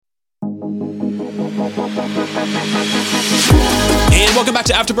And welcome back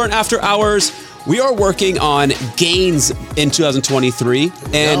to Afterburn After Hours. We are working on gains in 2023,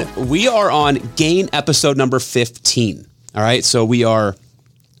 and we are on gain episode number 15. All right, so we are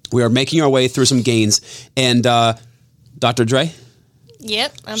making our way through some gains, and Dr. Dre.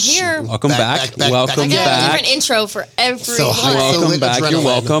 Yep, I'm here. Welcome back. Welcome I got a back. different intro for everyone. Welcome back. You're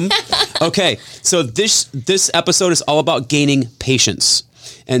welcome. Okay, so this episode is all about gaining patience,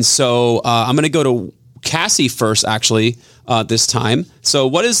 and so I'm going to go to Cassie first, actually, this time. So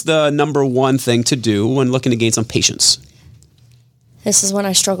what is the number one thing to do when looking to gain some patience? This is one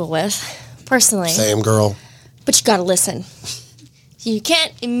I struggle with, personally. Same, girl. But you got to listen. You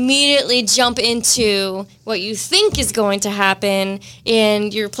can't immediately jump into what you think is going to happen,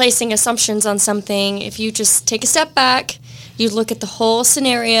 and you're placing assumptions on something. If you just take a step back, you look at the whole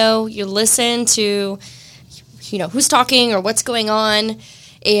scenario, you listen to, who's talking or what's going on,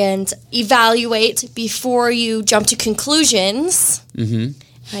 and evaluate before you jump to conclusions. Mm-hmm.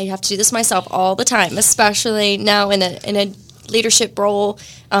 I have to do this myself all the time, especially now in a leadership role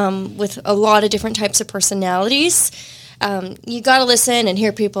with a lot of different types of personalities. You got to listen and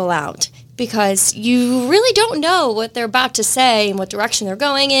hear people out, because you really don't know what they're about to say and what direction they're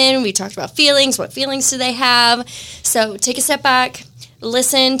going in. We talked about feelings. What feelings do they have? So take a step back,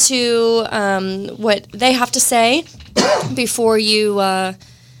 listen to what they have to say before you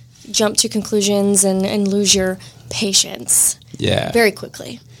jump to conclusions and lose your patience very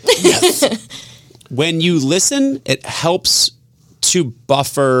quickly. Yes. When you listen, it helps to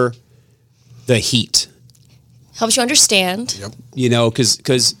buffer the heat. Helps you understand. Yep.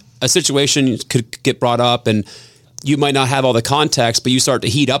 Because a situation could get brought up and you might not have all the context, but you start to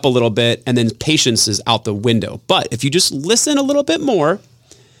heat up a little bit, and then patience is out the window. But if you just listen a little bit more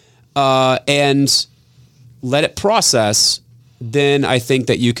and let it process, then I think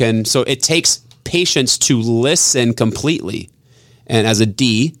that you can. So it takes patience to listen completely. And as a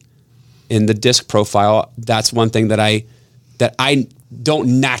D in the DISC profile, that's one thing that I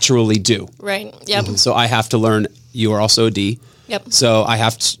don't naturally do. Right. Yep. So I have to learn. You are also a D. Yep. So I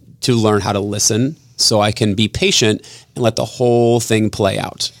have to learn how to listen so I can be patient and let the whole thing play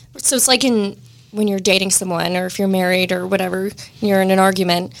out. So it's like when you're dating someone, or if you're married or whatever, you're in an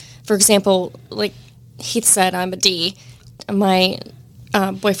argument. For example, like Heath said, I'm a D. My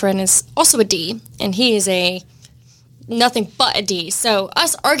boyfriend is also a D, and he is nothing but a D. So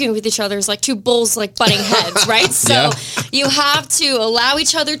us arguing with each other is like two bulls like butting heads, right? So you have to allow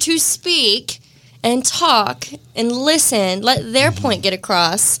each other to speak and talk and listen, let their point get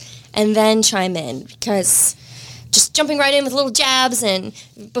across, and then chime in. Because just jumping right in with little jabs and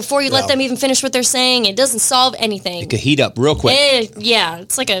before you let them even finish what they're saying, it doesn't solve anything. It could heat up real quick.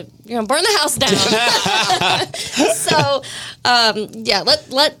 It's like burn the house down. So,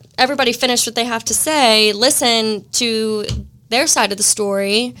 let everybody finish what they have to say. Listen to their side of the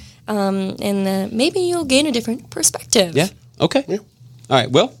story, and maybe you'll gain a different perspective. Yeah. Okay. Yeah. All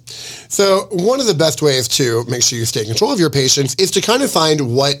right. Will? So one of the best ways to make sure you stay in control of your patience is to kind of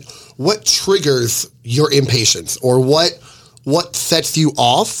find what triggers your impatience, or what sets you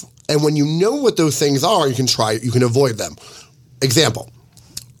off. And when you know what those things are, you can avoid them. Example,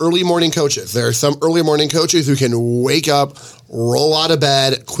 early morning coaches. There are some early morning coaches who can wake up, roll out of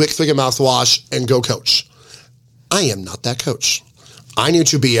bed, quick swig of mouthwash, and go coach. I am not that coach. I need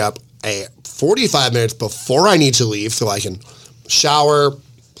to be up 45 minutes before I need to leave so I can shower,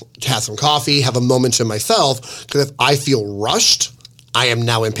 have some coffee, have a moment to myself, because if I feel rushed, I am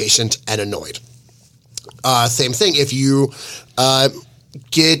now impatient and annoyed. Same thing, if you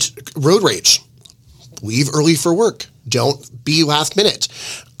get road rage, leave early for work. Don't be last minute.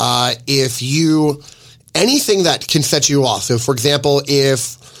 Anything that can set you off. So for example,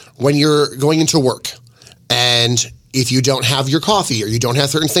 when you're going into work and if you don't have your coffee or you don't have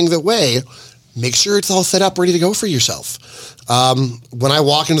certain things that weigh, make sure it's all set up, ready to go for yourself. When I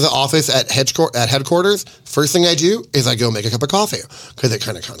walk into the office at headquarters, first thing I do is I go make a cup of coffee, because it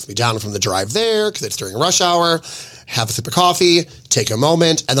kind of calms me down from the drive there, because it's during rush hour. Have a sip of coffee, take a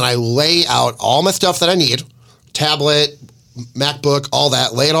moment, and then I lay out all my stuff that I need, tablet, MacBook, all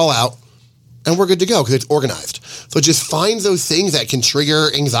that, lay it all out, and we're good to go because it's organized. So just find those things that can trigger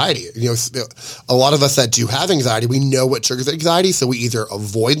anxiety. A lot of us that do have anxiety, we know what triggers anxiety, so we either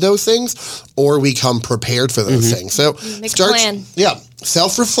avoid those things or we come prepared for those things. So make a plan. Yeah,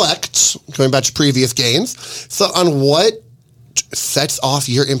 self-reflect, going back to previous gains, so on what sets off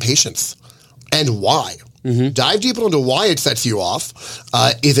your impatience and why. Dive deeper into why it sets you off.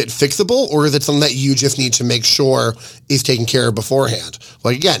 Is it fixable, or is it something that you just need to make sure is taken care of beforehand?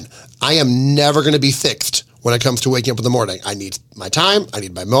 Like, again, I am never going to be fixed when it comes to waking up in the morning. I need my time. I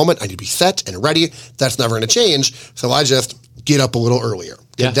need my moment. I need to be set and ready. That's never going to change. So I just get up a little earlier.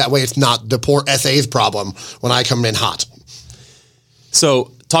 Yeah. That way it's not the poor SA's problem when I come in hot.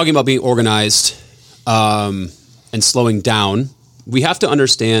 So talking about being organized and slowing down, we have to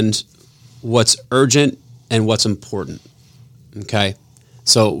understand what's urgent and what's important. Okay.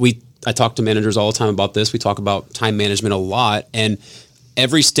 So I talk to managers all the time about this. We talk about time management a lot, and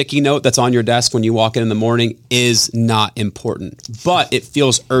every sticky note that's on your desk when you walk in the morning is not important, but it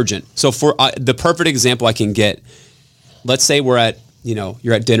feels urgent. So for the perfect example I can get, let's say you're at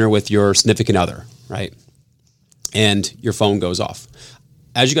dinner with your significant other, right? And your phone goes off.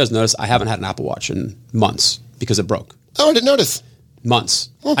 As you guys notice, I haven't had an Apple Watch in months because it broke. Oh, I didn't notice. Months.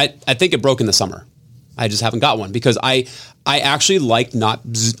 I think it broke in the summer. I just haven't got one because I actually like not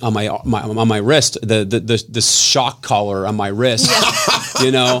on my wrist, the shock collar on my wrist,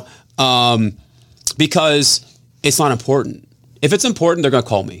 because it's not important. If it's important, they're going to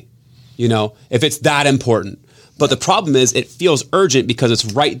call me, if it's that important. But the problem is it feels urgent because it's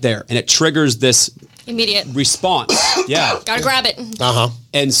right there and it triggers this immediate response. Yeah. Gotta grab it. Uh-huh.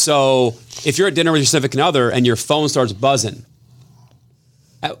 And so if you're at dinner with your significant other and your phone starts buzzing,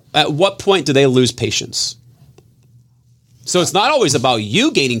 at what point do they lose patience? So it's not always about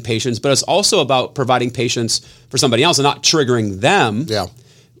you gaining patience, but it's also about providing patience for somebody else and not triggering them. Yeah.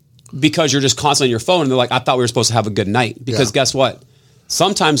 Because you're just constantly on your phone and they're like, I thought we were supposed to have a good night. Because guess what?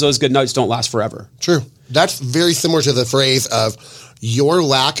 Sometimes those good nights don't last forever. True. That's very similar to the phrase of your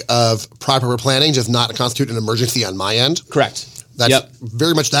lack of proper planning does not constitute an emergency on my end. Correct. That's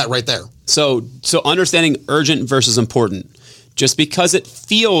very much that right there. So understanding urgent versus important. Just because it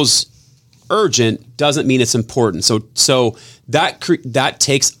feels urgent doesn't mean it's important. So that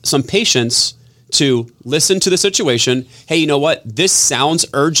takes some patience to listen to the situation. Hey, you know what? This sounds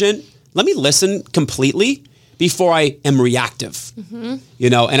urgent. Let me listen completely before I am reactive. Mm-hmm.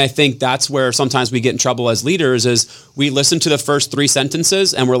 And I think that's where sometimes we get in trouble as leaders is we listen to the first 3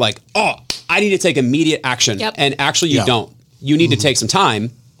 sentences and we're like, oh, I need to take immediate action. Yep. And actually you don't. You need to take some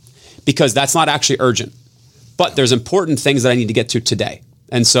time because that's not actually urgent. But there's important things that I need to get to today.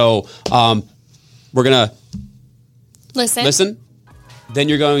 And so we're going to listen. Then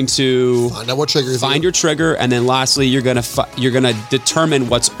you're going to find out what triggers find your trigger. And then lastly, you're going to determine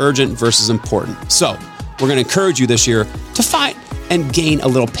what's urgent versus important. So we're going to encourage you this year to find and gain a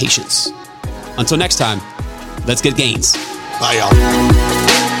little patience. Until next time, let's get gains. Bye, y'all.